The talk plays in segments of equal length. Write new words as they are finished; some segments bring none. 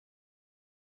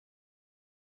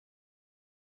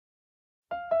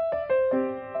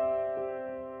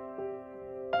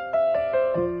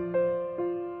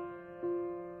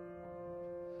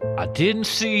didn't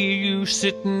see you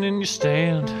sitting in your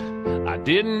stand. I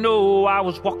didn't know I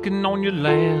was walking on your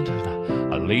land.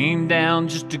 I leaned down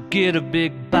just to get a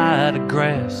big bite of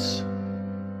grass.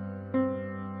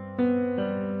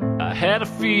 I had a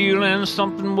feeling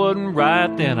something wasn't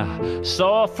right. Then I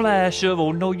saw a flash of,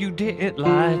 oh no you didn't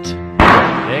light.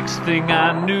 Next thing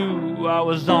I knew, I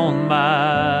was on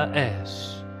my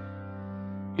ass.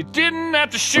 You didn't have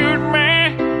to shoot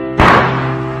me,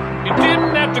 you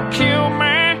didn't have to kill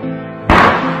me,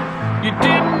 you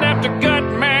didn't have to gut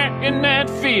me in that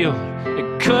field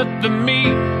and cut the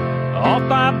meat off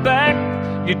my back.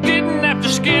 You didn't have to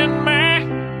skin me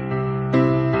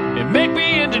and make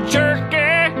me into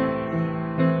jerky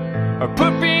or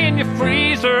put me in your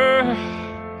freezer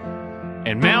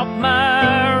and mount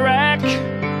my rack.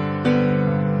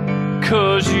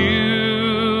 'Cause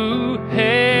you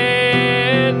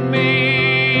had me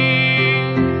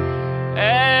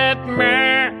at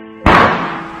me.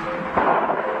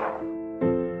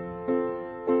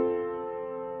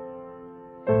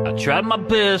 I tried my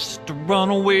best to run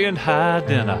away and hide.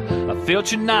 Then I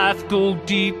felt your knife go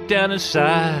deep down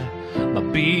inside my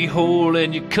beehole,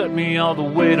 and you cut me all the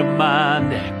way to my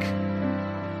neck.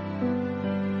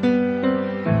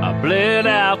 I bled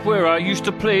out where I used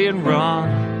to play and run,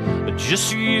 just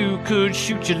so you could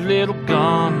shoot your little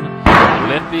gun. I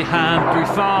left behind 3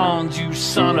 fawns, you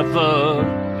son of a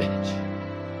bitch.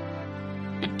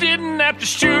 You didn't have to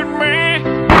shoot me,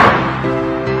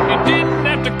 you didn't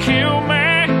have to kill me,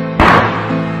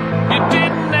 you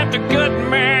didn't have to gut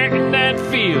me in that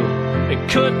field and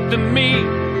cut the meat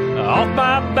off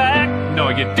my back. No,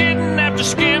 you didn't have to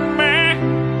skin me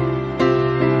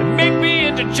and make me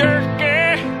into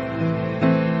jerky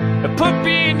and put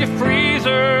me in your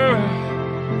freezer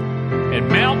and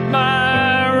mount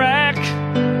my rack.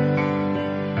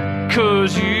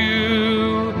 'Cause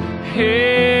you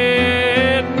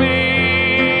had me,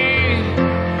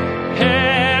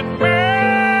 had me.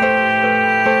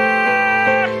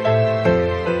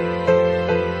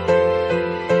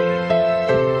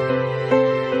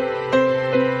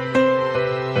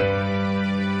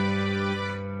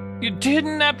 You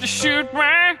didn't have to shoot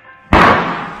me,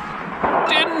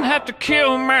 didn't have to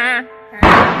kill me,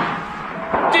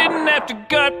 didn't have to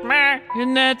gut me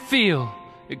in that field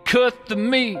and cut the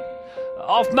meat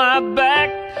off my back.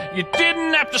 You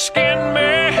didn't have to skin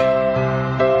me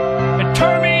and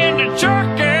turn me into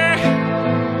jerky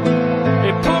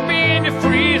and put me in your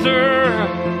freezer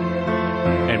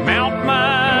and mount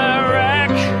my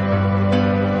rack.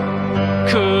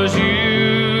 'Cause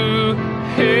you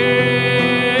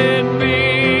had me.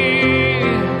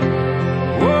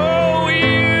 Oh,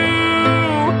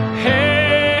 you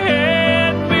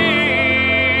had me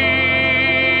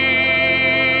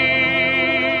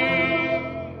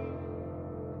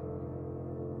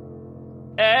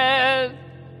at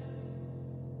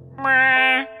me.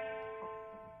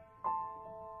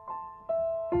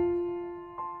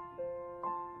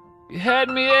 You had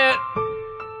me at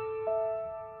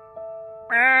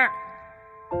me.